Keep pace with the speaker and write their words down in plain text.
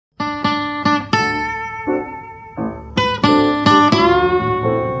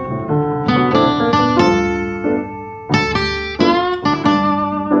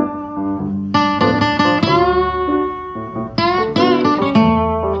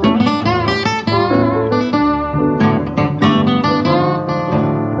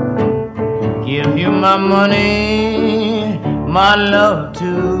money, my love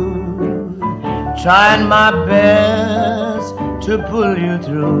too, trying my best to pull you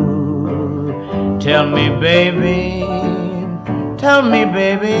through. Tell me, baby,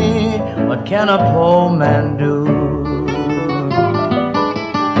 what can a poor man do?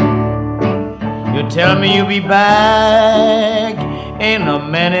 You tell me you'll be back in a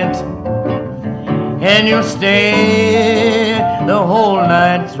minute, and you'll stay the whole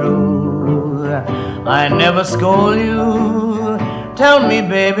night through. I never scold you. Tell me,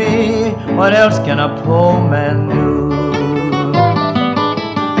 baby, what else can a poor man do?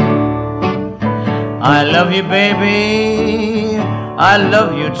 I love you, baby, I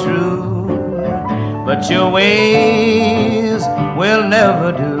love you true, but your ways will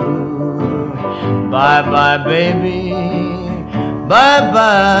never do. Bye-bye, baby,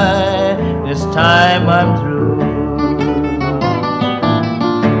 bye-bye, this time I'm through.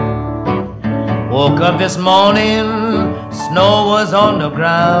 Woke up this morning, snow was on the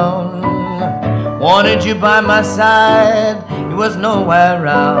ground. Wanted you by my side, you was nowhere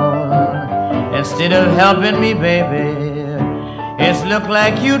around. Instead of helping me, baby, it's looked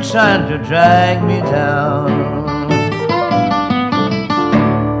like you trying to drag me down.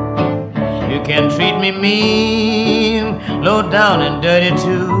 You can treat me mean, low down and dirty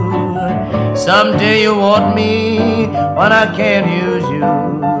too. Someday you want me when I can't use you.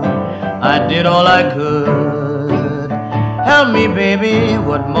 I did all I could. Help me, baby,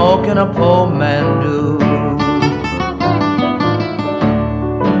 what more can a poor man do?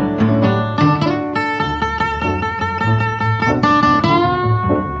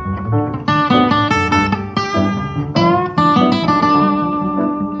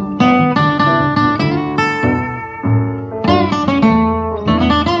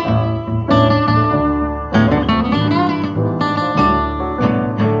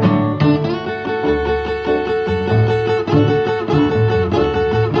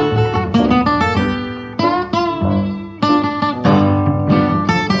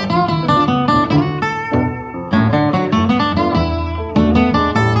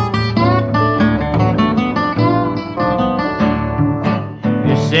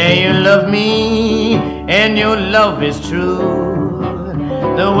 Say you love me and your love is true.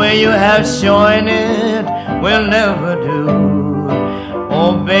 The way you have shown it will never do.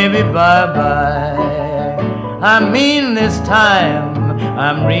 Oh baby, bye-bye, I mean this time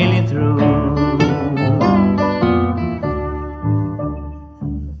I'm really through.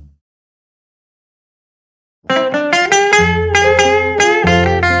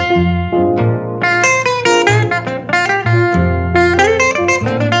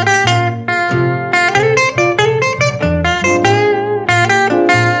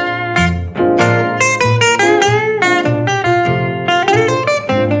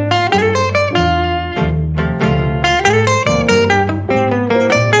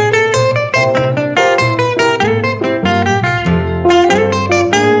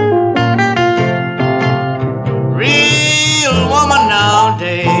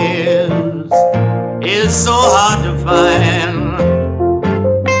 Is so hard to find.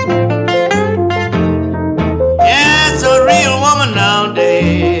 Yes, a real woman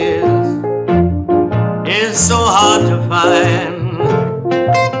nowadays is so hard to find.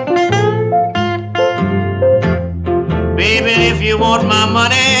 Baby, if you want my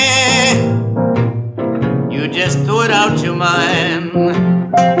money, you just throw it out your mind.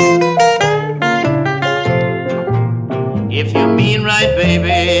 If you mean right,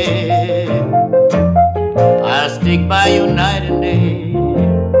 baby, I'll stick by you night and day.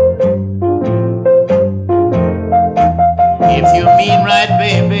 If you mean right,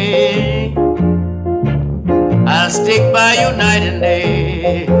 baby, I'll stick by you night and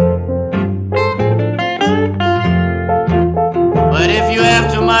day. But if you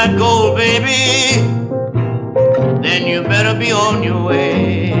after my gold, baby, then you better be on your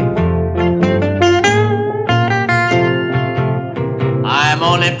way. I'm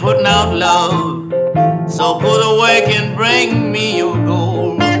only putting out love, so go to work and bring me your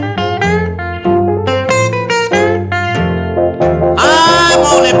gold. I'm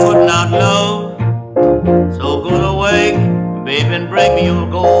only putting out love, so go to work, baby, and bring me your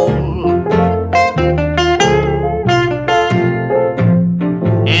gold.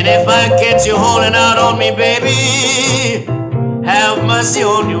 And if I catch you holding out on me, baby, have mercy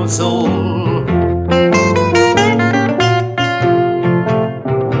on your soul.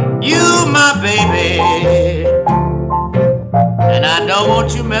 My baby, and I don't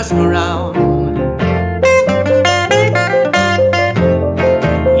want you messing around.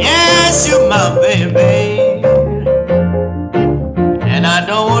 Yes, you're my baby, and I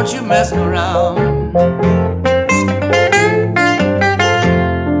don't want you messing around.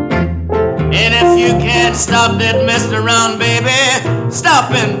 stop that messing around, baby. Stop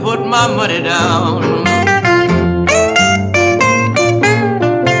and put my money down.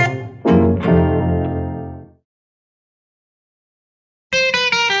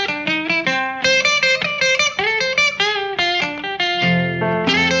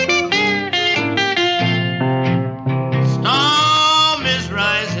 Storm is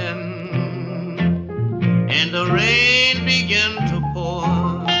rising and the rain began to pour.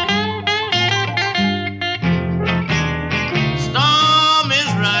 Storm is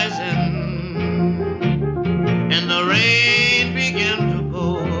rising and the rain began to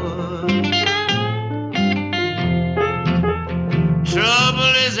pour.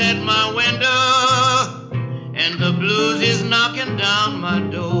 Trouble is at my window and the blues is knocking down my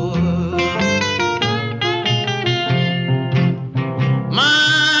door.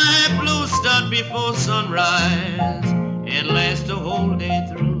 My blues start before sunrise and last the whole day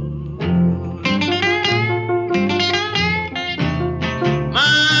through.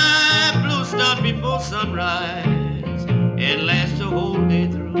 My blues start before sunrise and last the whole day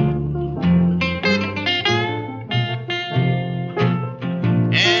through.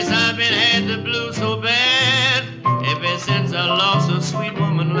 As I've been had the blues so bad ever since I lost a sweet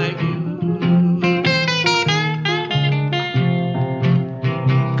woman like you.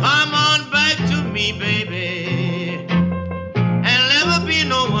 Come on back to me, baby, and never be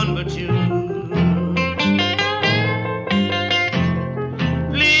no one but you.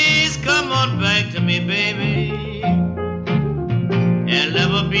 Please come on back to me, baby, and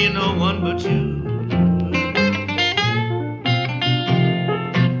never be no one but you.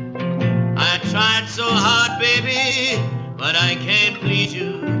 I tried so hard, baby, but I can't please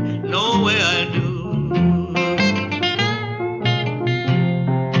you, no way I do.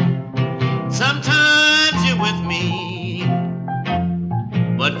 Sometimes you're with me,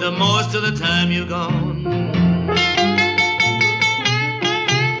 but the most of the time you're gone.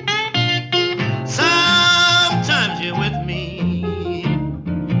 Sometimes you're with me,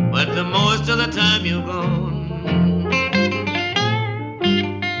 but the most of the time you're gone.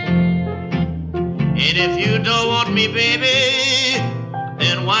 And if you don't want me, baby,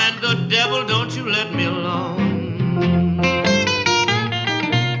 then why the devil don't you let me alone?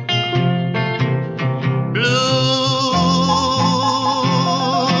 Blues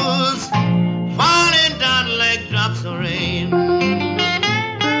falling down like drops of rain.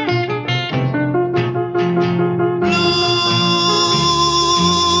 Blues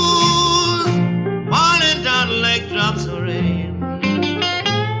falling down like drops of rain.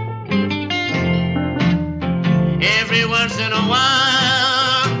 Every once in a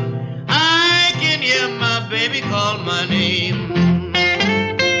while I can hear my baby call my name.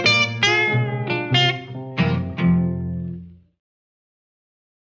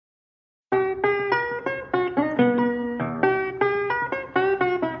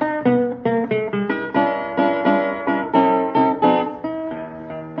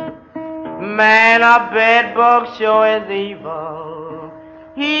 Man, a bedbug sure is evil.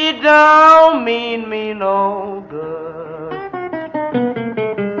 He don't mean me no good.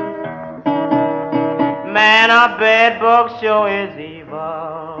 Man, a bedbug sure is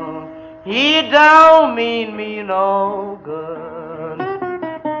evil. He don't mean me no good.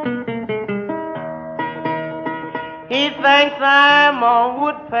 He thinks I'm a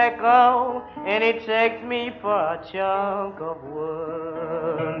woodpecker, and he takes me for a chunk of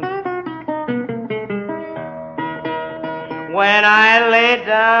wood. When I lay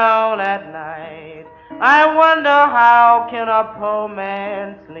down at night, I wonder how can a poor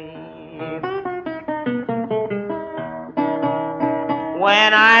man sleep.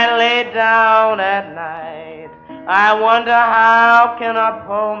 When I lay down at night, I wonder how can a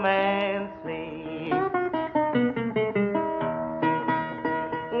poor man sleep.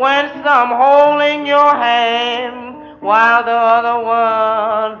 When some holding your hand while the other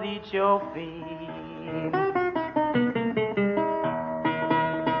ones eat your feet.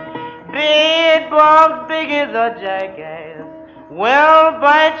 Bedbugs big as a jackass will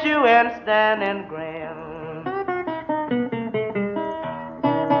bite you and stand and grin.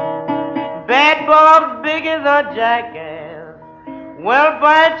 Bedbugs big as a jackass will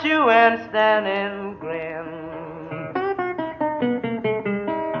bite you and stand and grin.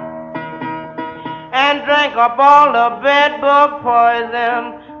 And drink up all the bedbug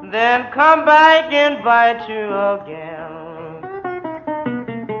poison, then come back and bite you again.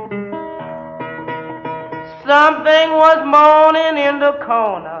 Something was moaning in the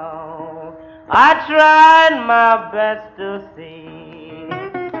corner. I tried my best to see.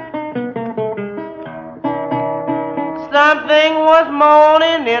 Something was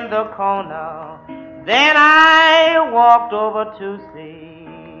moaning in the corner. Then I walked over to see.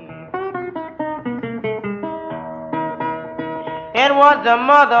 It was the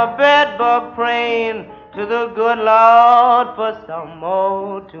mother bedbug praying to the good Lord for some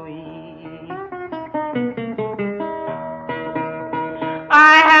more to eat.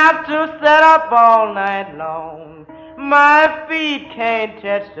 I have to sit up all night long. My feet can't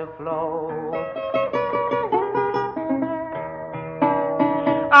touch the floor.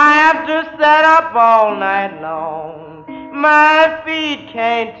 I have to sit up all night long. My feet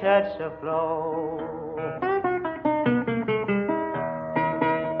can't touch the floor.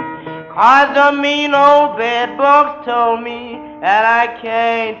 'Cause the mean old bedbugs told me that I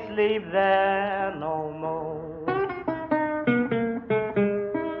can't sleep there no more.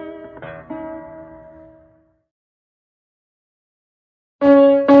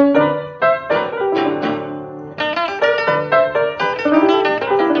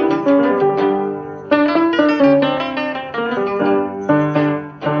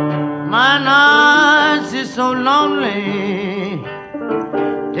 My nights is so lonely,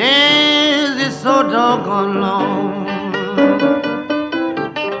 days is so doggone long.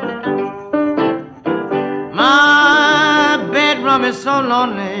 My bedroom is so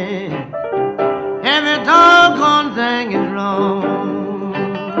lonely, every doggone thing is wrong.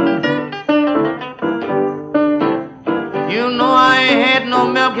 You know I ain't had no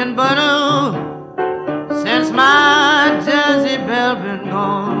milk and butter since my Jersey Belle been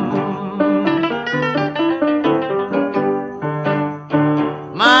gone.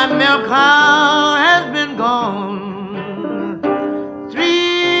 My milk cow has been gone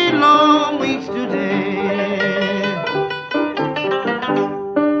 3 long weeks today.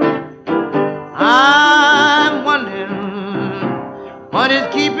 I'm wondering what is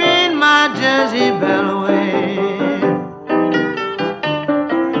keeping my Jersey Belle away.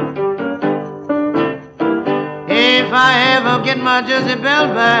 If I ever get my Jersey Belle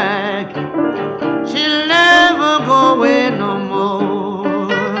back, she'll never go away no more.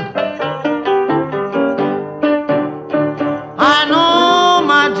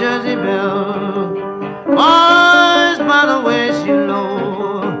 Jersey Belle, boys, by the way she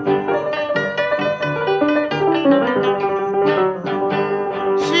low.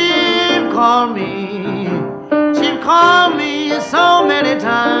 She've called me so many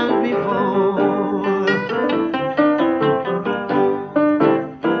times before.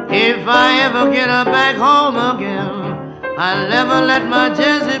 If I ever get her back home again, I'll never let my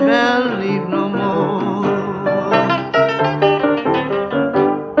Jersey Belle leave no more.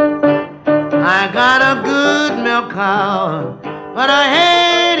 I got a good milk cow, but her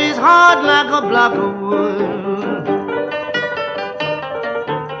head is hard like a block of wood.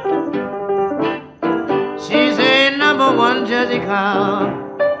 She's a #1 Jersey cow,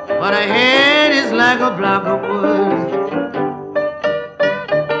 but her head is like a block of wood.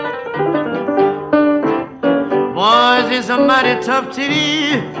 Boys, it's a mighty tough titty,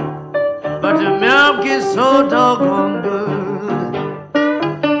 but the milk is so doggone good.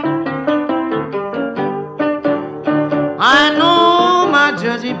 I know my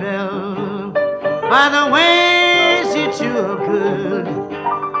Jersey Belle by the way she chew her good.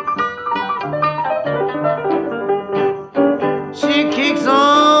 She kicks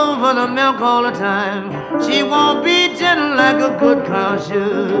over the milk all the time. She won't be gentle like a good cow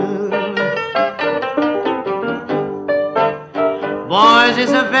should. Boys,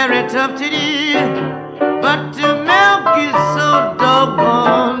 it's a very tough titty, but the milk is so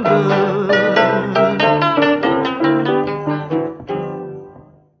doggone good.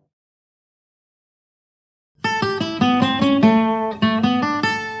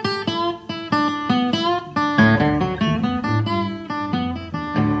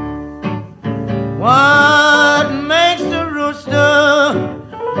 What makes the rooster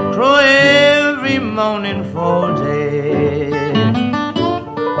crow every morning for day?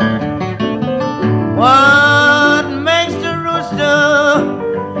 What makes the rooster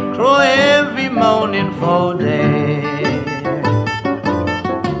crow every morning for day?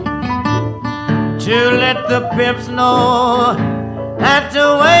 To let the pimps know that the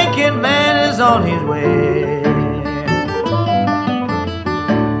waking man is on his way.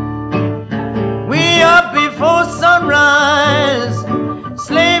 Up before sunrise,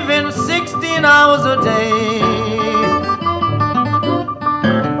 slaving 16 hours a day.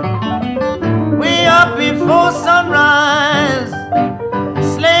 We up before sunrise,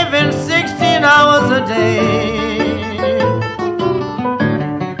 slaving 16 hours a day.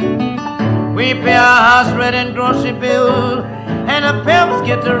 We pay our house rent and grocery bill, and the pimps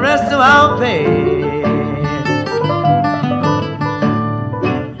get the rest of our pay.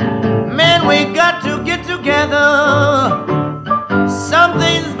 Man, we got to together.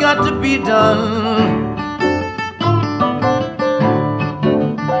 Something's got to be done.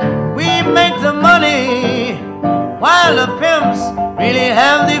 We make the money while the pimps really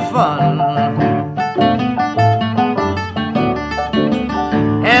have the fun.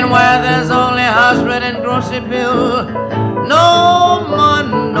 And while there's only house rent and grocery bill, no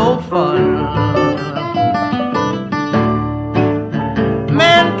money, no fun.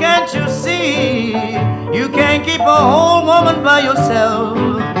 Man, can't you see, you can't keep a whole woman by yourself.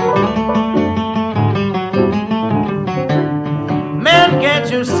 Man, can't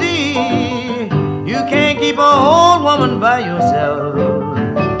you see, you can't keep a whole woman by yourself.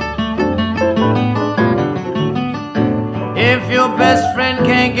 If your best friend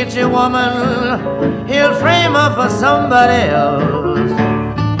can't get your woman, he'll frame her for somebody else.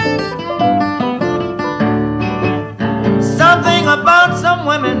 Something about some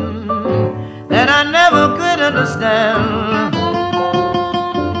women that I never could understand.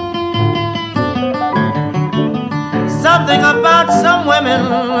 Something about some women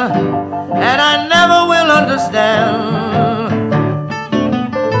that I never will understand.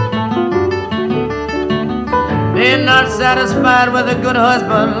 They're not satisfied with a good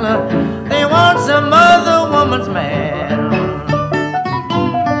husband, they want some other woman's man.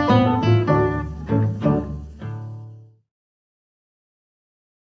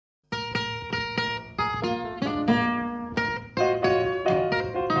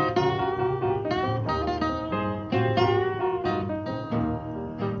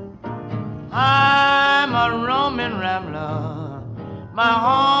 I'm a roaming rambler, my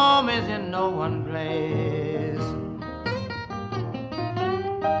home is in no one place.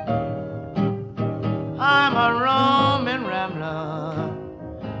 I'm a roaming rambler,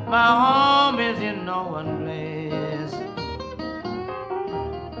 my home is in no one place.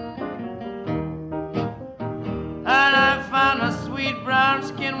 And I found a sweet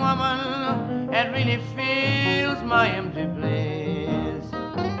brown-skinned woman that really fills my empty place.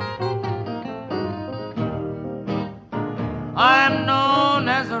 I'm known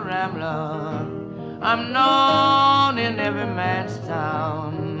as a rambler, I'm known in every man's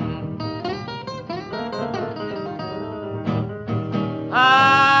town.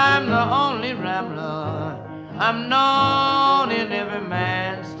 I'm the only rambler, I'm known in every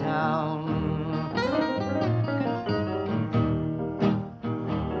man's town.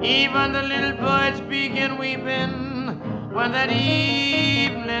 Even the little birds begin weeping when that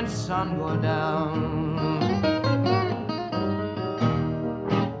evening sun goes down.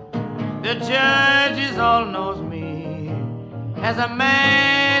 The judges all knows me as a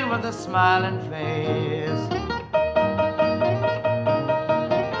man with a smiling face.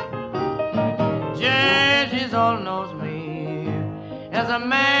 Judges all knows me as a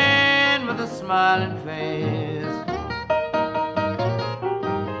man with a smiling face.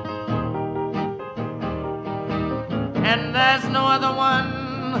 And there's no other one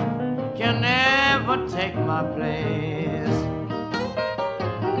can ever take my place.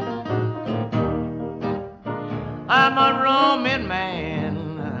 I'm a roaming man,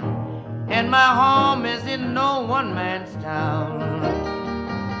 and my home is in no one man's town.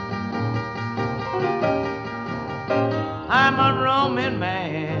 I'm a roaming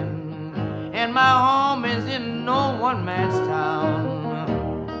man, and my home is in no one man's town.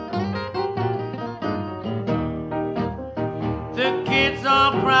 The kids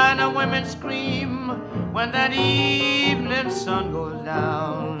all cry and the women scream when that evening sun goes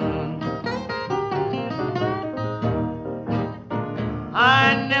down.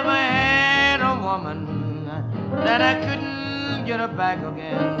 I never had a woman that I couldn't get her back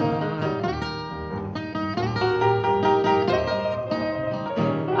again.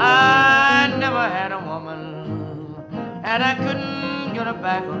 I never had a woman that I couldn't get her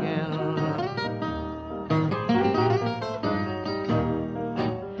back again.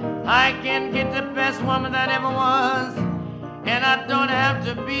 I can get the best woman that ever was, and I don't have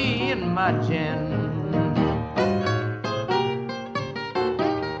to be in my gin.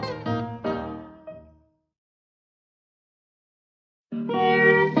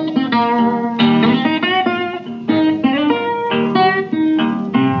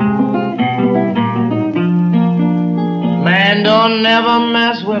 Man don't never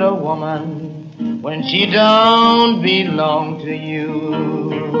mess with a woman when she don't belong to you.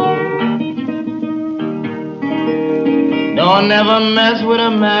 Don't never mess with a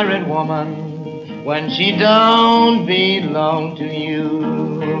married woman when she don't belong to you.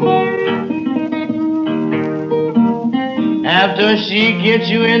 After she gets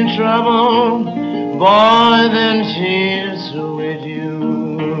you in trouble, boy, then she's through with you.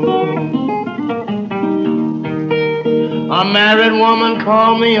 A married woman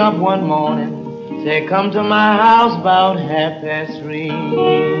called me up one morning, said, come to my house about 3:30.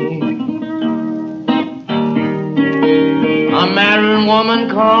 A married woman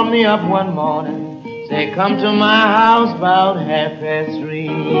called me up one morning, said, come to my house about 3:30.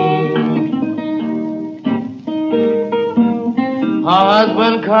 Her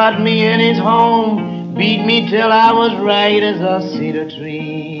husband caught me in his home, beat me till I was right as a cedar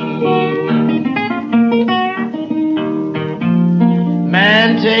tree.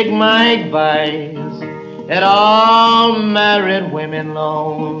 Man, take my advice that all married women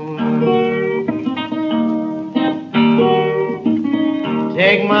loan.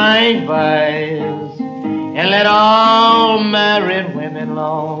 Take my advice and let all married women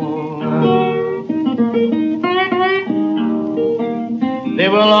alone. They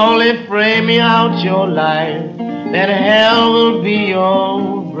will only frame you out your life, then hell will be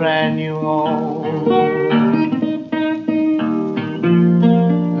your brand new home.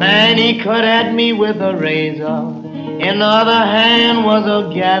 Man, he cut at me with a razor, in the other hand was a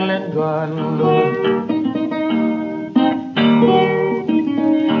Gatling gun.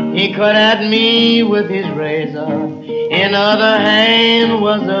 He cut at me with his razor, in the other hand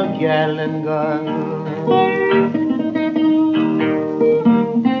was a Gatling gun.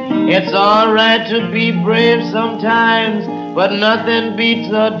 It's all right to be brave sometimes, but nothing beats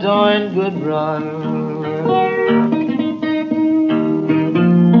a darn good run.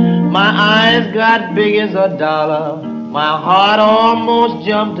 My eyes got big as a dollar, my heart almost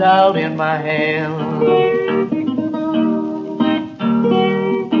jumped out in my hand.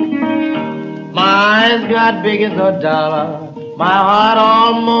 My eyes got big as a dollar, my heart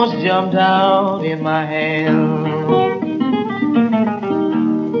almost jumped out in my hand.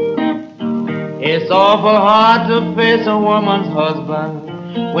 It's awful hard to face a woman's husband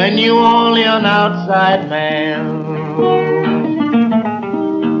when you only an outside man.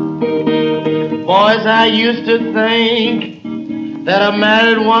 Boys, I used to think that a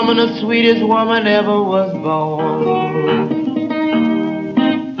married woman, the sweetest woman ever was born.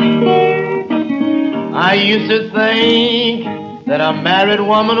 I used to think that a married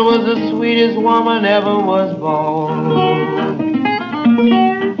woman was the sweetest woman ever was born.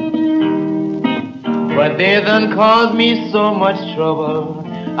 But they done caused me so much trouble,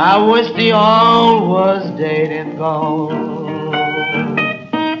 I wish they all was dead and gone.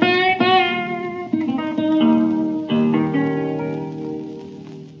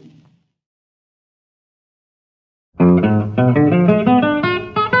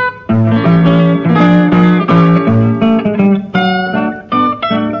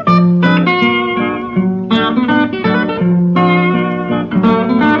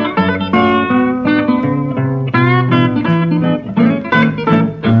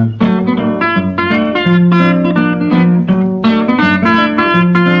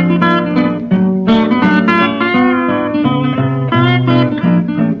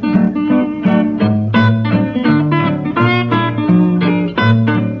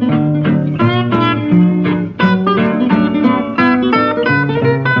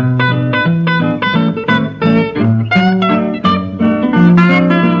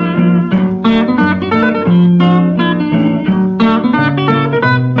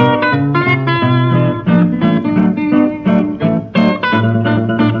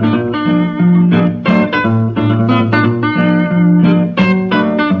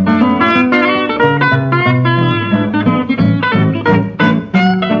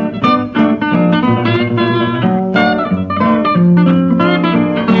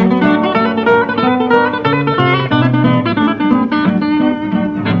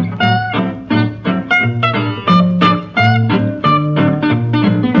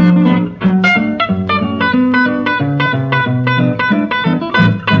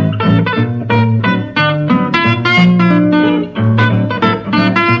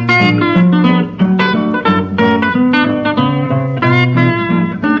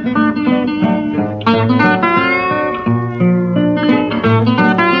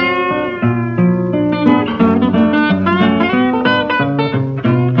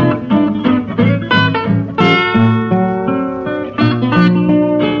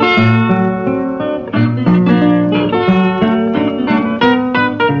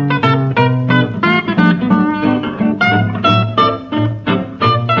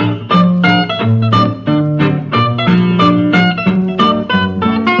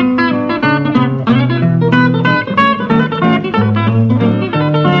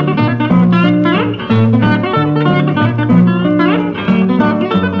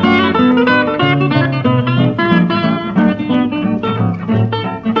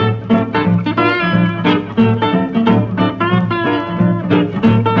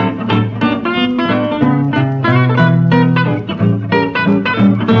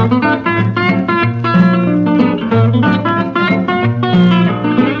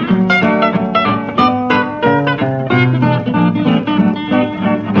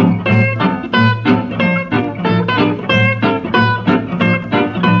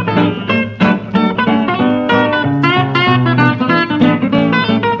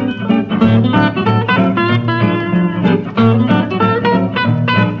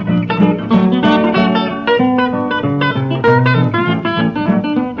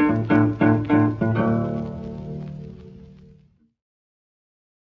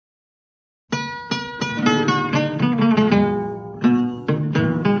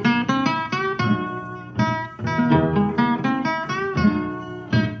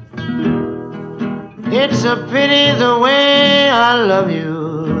 It's a pity the way I love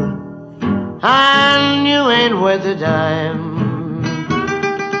you, and you ain't worth a dime.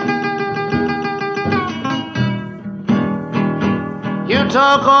 You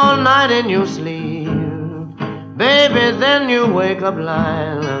talk all night in your sleep, baby, then you wake up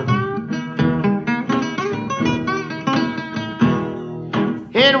lying.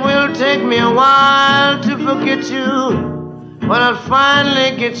 It will take me a while to forget you, but I'll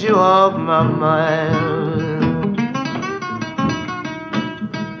finally get you off my mind.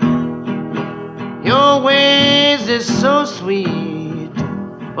 Your ways is so sweet,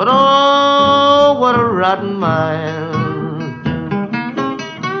 but oh, what a rotten mind.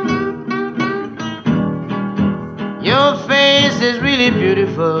 Your face is really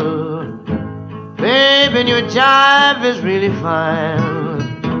beautiful, babe, and your jive is really fine.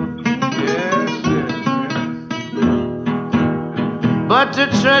 Yes, yes, yes. But to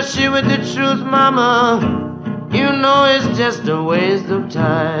trust you with the truth, mama, you know it's just a waste of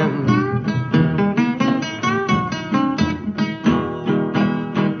time.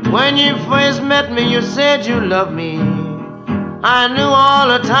 When you first met me, you said you loved me. I knew all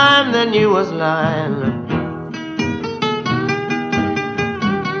the time that you was lying.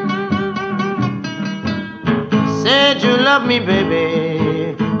 Said you loved me,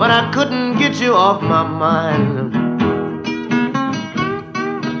 baby, but I couldn't get you off my mind.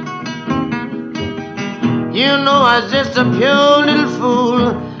 You know I was just a pure little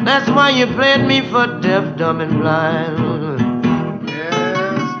fool. That's why you played me for deaf, dumb, and blind.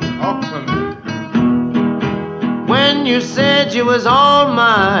 Yes, talk to me. When you said you was all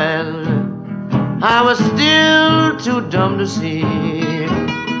mine, I was still too dumb to see.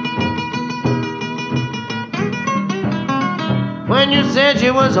 When you said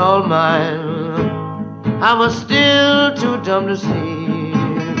you was all mine, I was still too dumb to see.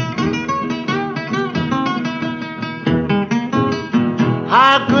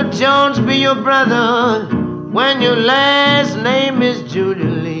 How could Jones be your brother when your last name is Julia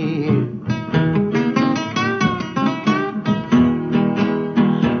Lee?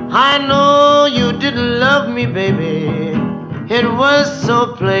 I know you didn't love me, baby. It was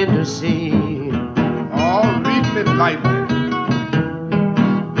so plain to see. Oh, read me lightly.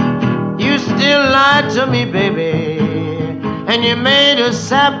 You still lied to me, baby, and you made a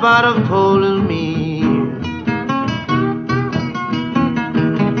sap out of poor little me.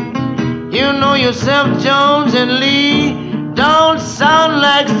 You know yourself, Jones and Lee don't sound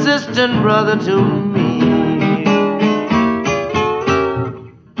like sister and brother to me.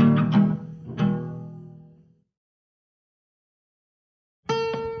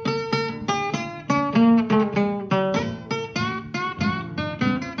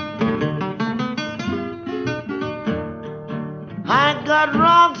 I got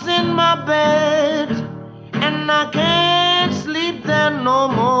rocks in my bed, and I can't sleep there no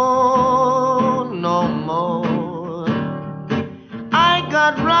more, no more. I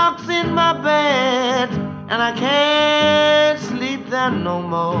got rocks in my bed, and I can't sleep there no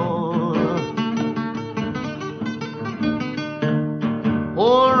more.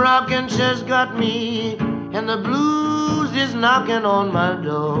 Old rocking chair's got me, and the blues is knocking on my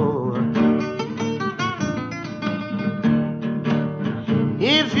door.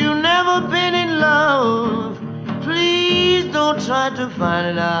 If you've never been in love, please don't try to find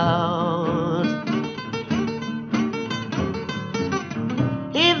it out.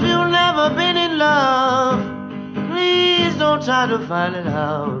 If you've never been in love, please don't try to find it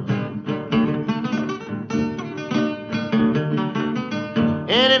out.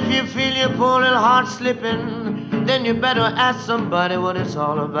 And if you feel your poor little heart slipping, then you better ask somebody what it's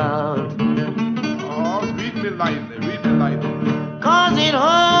all about. Oh, read me lightly, read me lightly. 'Cause it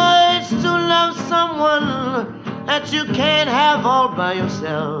hurts to love someone that you can't have all by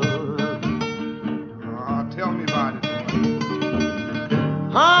yourself. Tell me about it.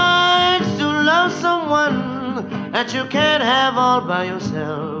 Hurts to love someone that you can't have all by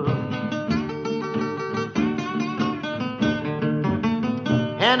yourself.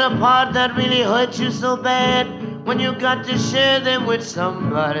 And a part that really hurts you so bad when you got to share them with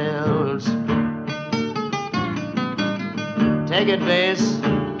somebody else. Take it, bass.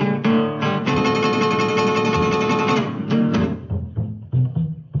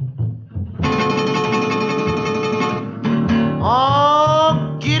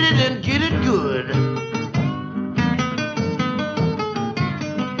 Oh, get it and get it good.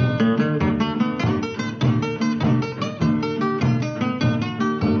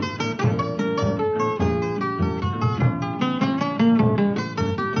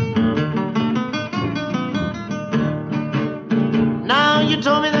 You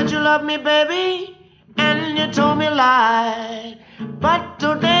told me that you love me, baby, you told me lie. But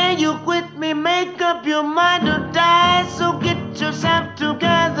today you quit me, make up your mind to die. So get yourself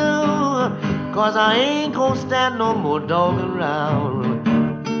together, 'cause I ain't gonna stand no more dogging around.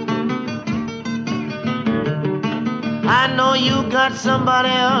 I know you got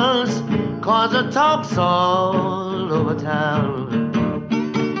somebody else, 'cause the talk's all over town.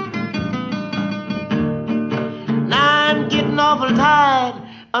 Now I'm getting awful tired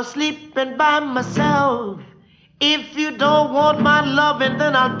of sleeping by myself. If you don't want my loving,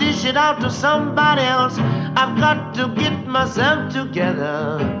 then I'll dish it out to somebody else. I've got to get myself together,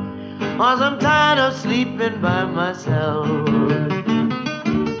 'cause I'm tired of sleeping by myself.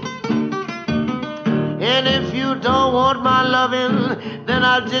 And if you don't want my loving, then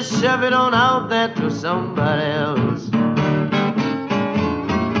I'll just shove it on out there to somebody else.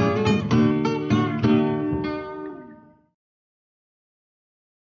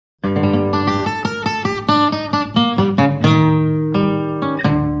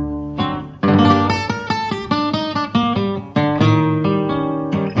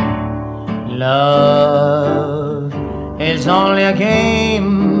 Love is only a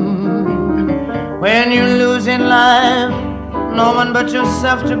game. When you lose in life, no one but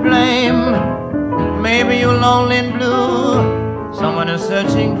yourself to blame. Maybe you're lonely and blue, someone is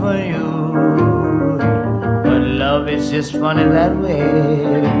searching for you. But love is just funny that way.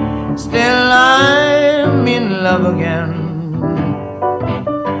 Still I'm in love again.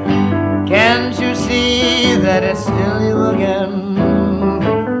 Can't you see that it's still you again?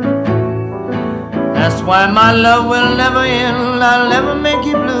 That's why my love will never end. I'll never make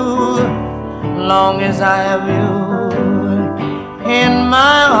you blue, long as I have you in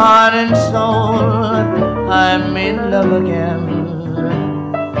my heart and soul. I'm in love again.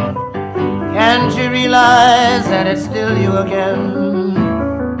 Can't you realize that it's still you again?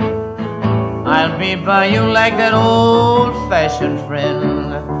 I'll be by you like that old-fashioned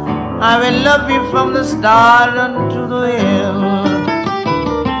friend. I will love you from the start unto the end.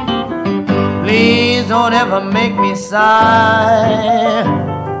 Please don't ever make me sigh.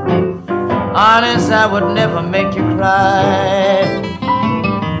 Honest, I would never make you cry.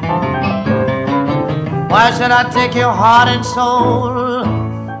 Why should I take your heart and soul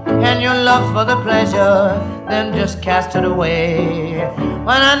and your love for the pleasure, then just cast it away?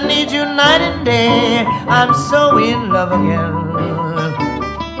 When I need you night and day, I'm so in love again.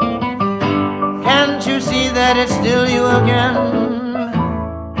 Can't you see that it's still you again?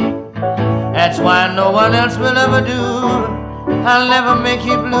 That's why no one else will ever do. I'll never make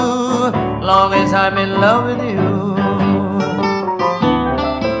you blue, long as I'm in love with you.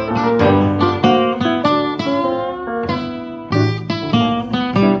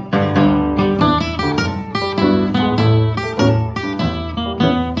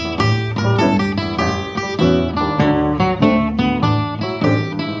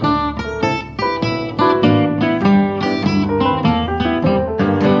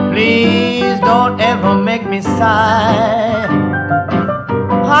 Please don't ever make me sigh.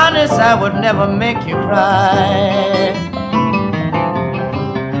 Honest, I would never make you cry.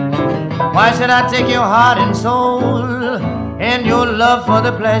 Why should I take your heart and soul and your love for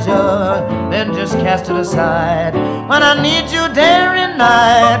the pleasure, then just cast it aside? When I need you day and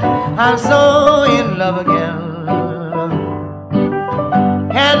night, I'm so in love again.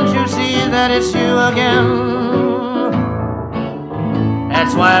 Can't you see that it's you again?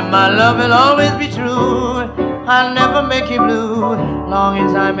 That's why my love will always be true. I'll never make you blue, long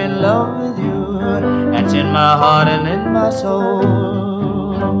as I'm in love with you. That's in my heart and in my soul.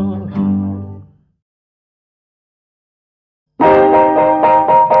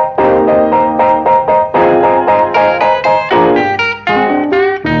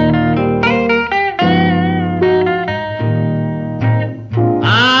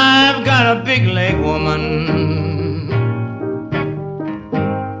 I've got a big leg woman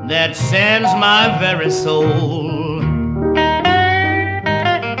that sends my very soul.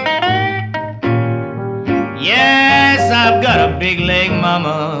 Yes, I've got a big leg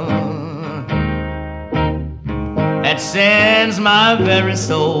mama that sends my very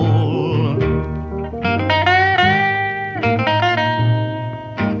soul.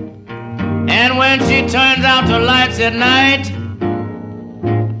 And when she turns out the lights at night,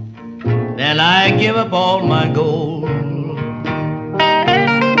 then I give up all my gold.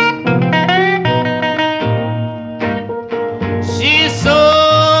 She's so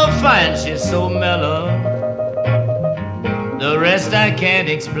fine, she's so mellow, the rest I can't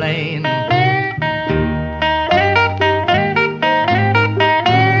explain.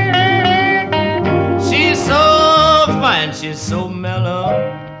 She's so fine, she's so mellow,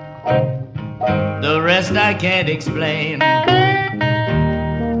 the the rest I can't explain.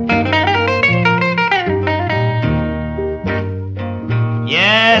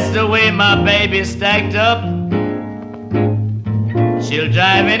 Yes, the way my baby's stacked up, she'll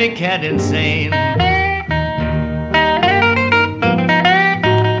drive any cat insane.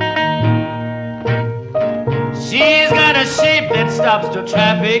 She's got a shape that stops the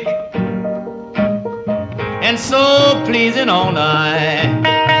traffic, and so pleasing on the eye.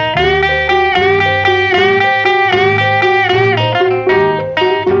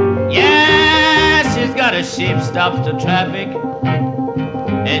 Yeah, she's got a shape stops the traffic,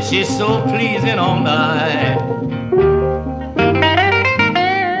 and she's so pleasing on the eye.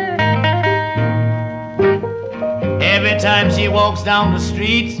 Every time she walks down the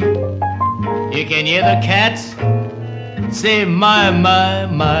street, you can hear the cats say, my, my,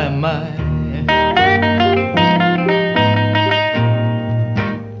 my, my.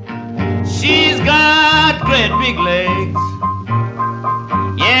 She's got great big legs,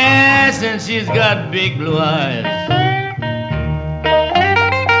 yes, and she's got big blue eyes.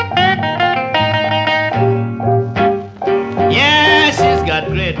 Yeah, she's got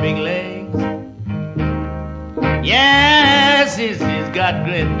great big legs, yes, she's got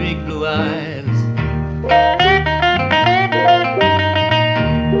great big blue eyes.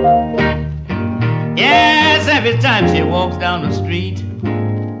 Yes, every time she walks down the street,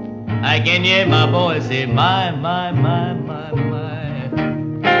 I can hear my voice say, my, my, my, my, my.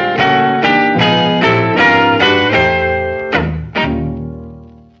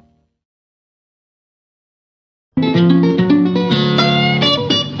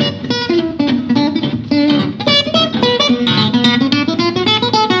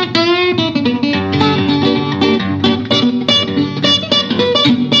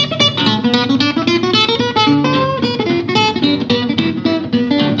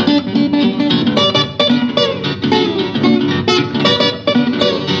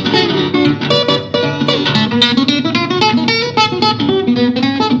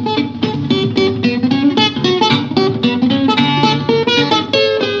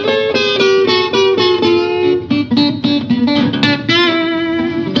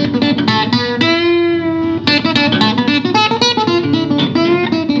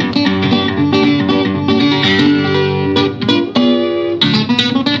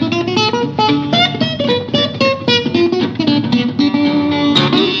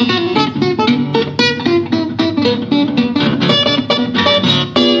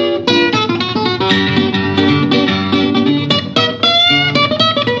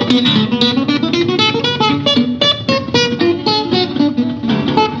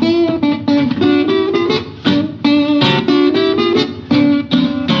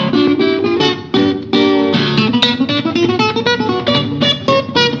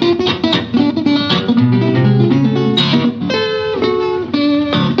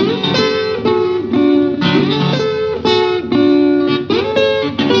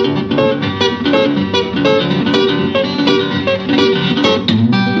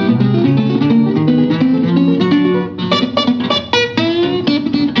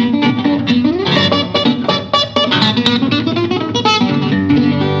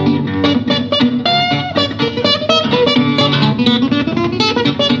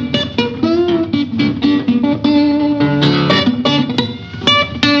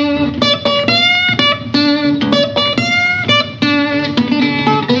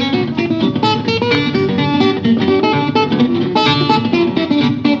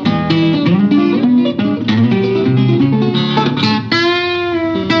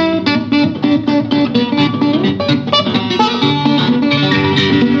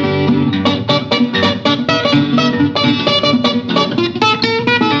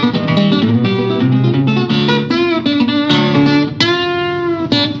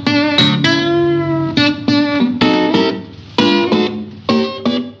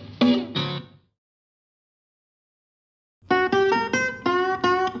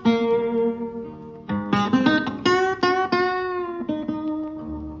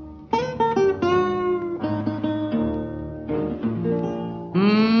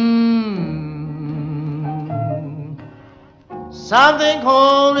 Something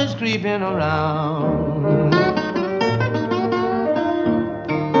cold is creeping around.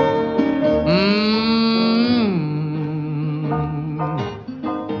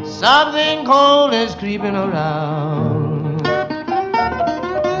 Something cold is creeping around.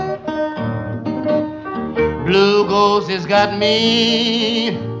 Blue ghost has got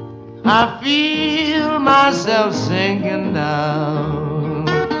me. I feel myself sinking down.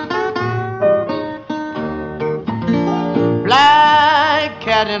 Black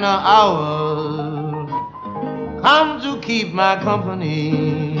cat in an hour come to keep my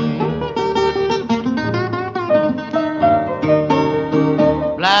company.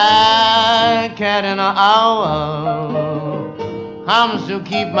 Black cat in an hour comes to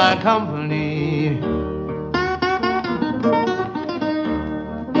keep my company.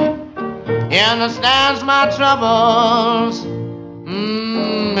 He understands my troubles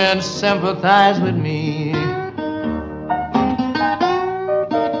and sympathize with me.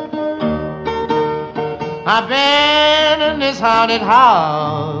 I've been in this haunted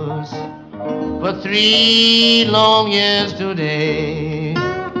house for 3 long years today.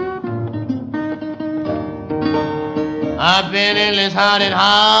 I've been in this haunted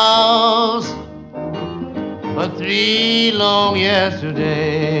house for 3 long years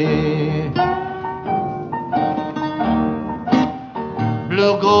today.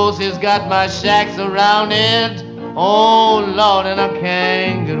 Blue ghost has got my shack surrounded. Oh Lord, and I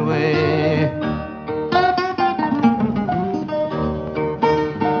can't get away.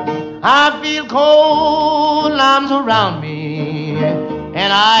 I feel cold arms around me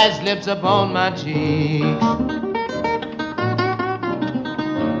and ice lips upon my cheeks.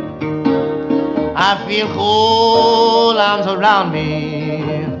 I feel cold arms around me,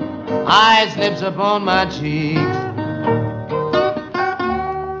 ice lips upon my cheeks.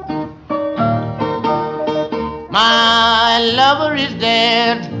 My lover is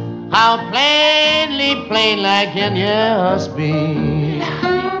dead, how plainly, plain I can hear her speak.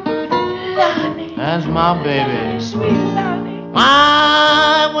 Lonnie, That's my baby. sweet Lonnie.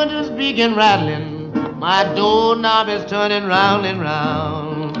 My windows begin rattling, my doorknob is turning round and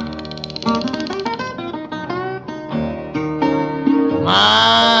round.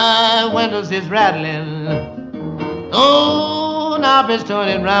 My windows is rattling, doorknob is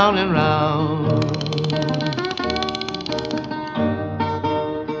turning round and round.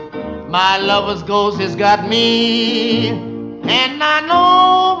 My lover's ghost has got me, and I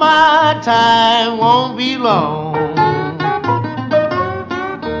know my time won't be long.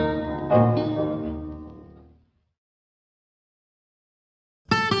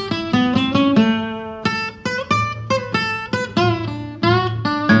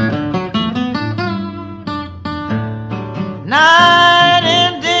 Night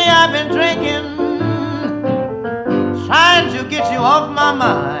and day I've been drinking, trying to get you off my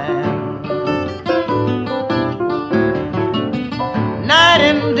mind. Night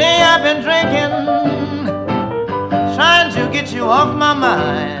and day I've been drinking, trying to get you off my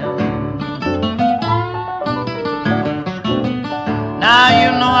mind. Now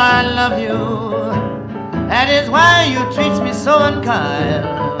you know I love you, that is why you treat me so unkind.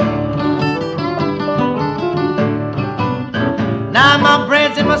 Now my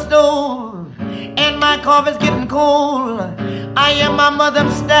bread's in my stove, and my coffee's getting cold. I hear my mother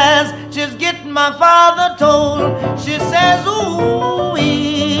upstairs, she's getting my father told. She says, ooh,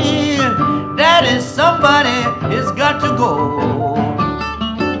 Daddy, somebody has got to go.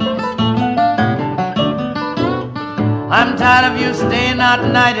 I'm tired of you staying out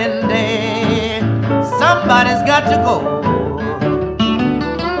night and day. Somebody's got to go.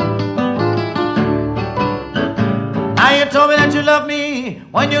 Now you told me that you loved me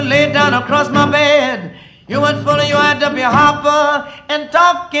when you laid down across my bed. You went full of your hand up your hopper and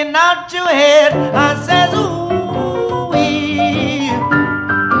talking out your head. I says, ooh,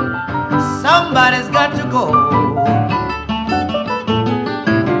 somebody's got to go.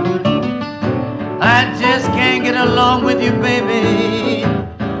 I just can't get along with you, baby.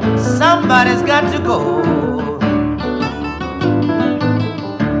 Somebody's got to go.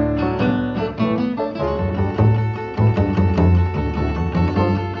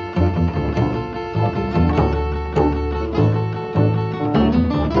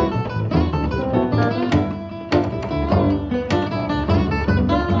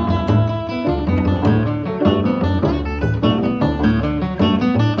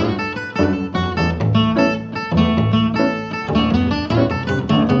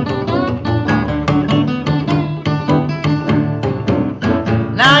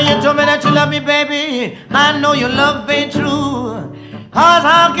 Love me, baby, I know your love ain't true. Cause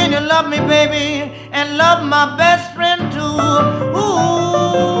how can you love me, baby, and love my best friend too?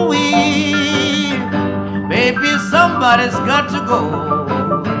 Ooh, baby, somebody's got to go.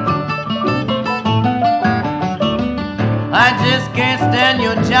 I just can't stand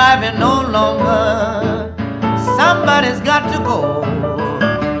your jiving no longer. Somebody's got to go.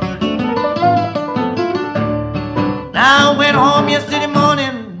 Now I went home yesterday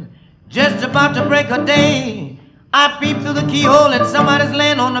morning, just about to break a day. I peeped through the keyhole and somebody's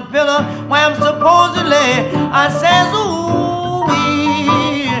laying on the pillow where I'm supposed to lay. I says, ooh,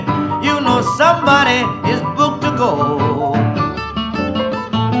 you know somebody is booked to go.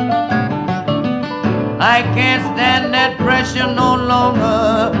 I can't stand that pressure no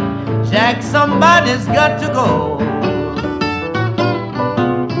longer. Jack, somebody's got to go.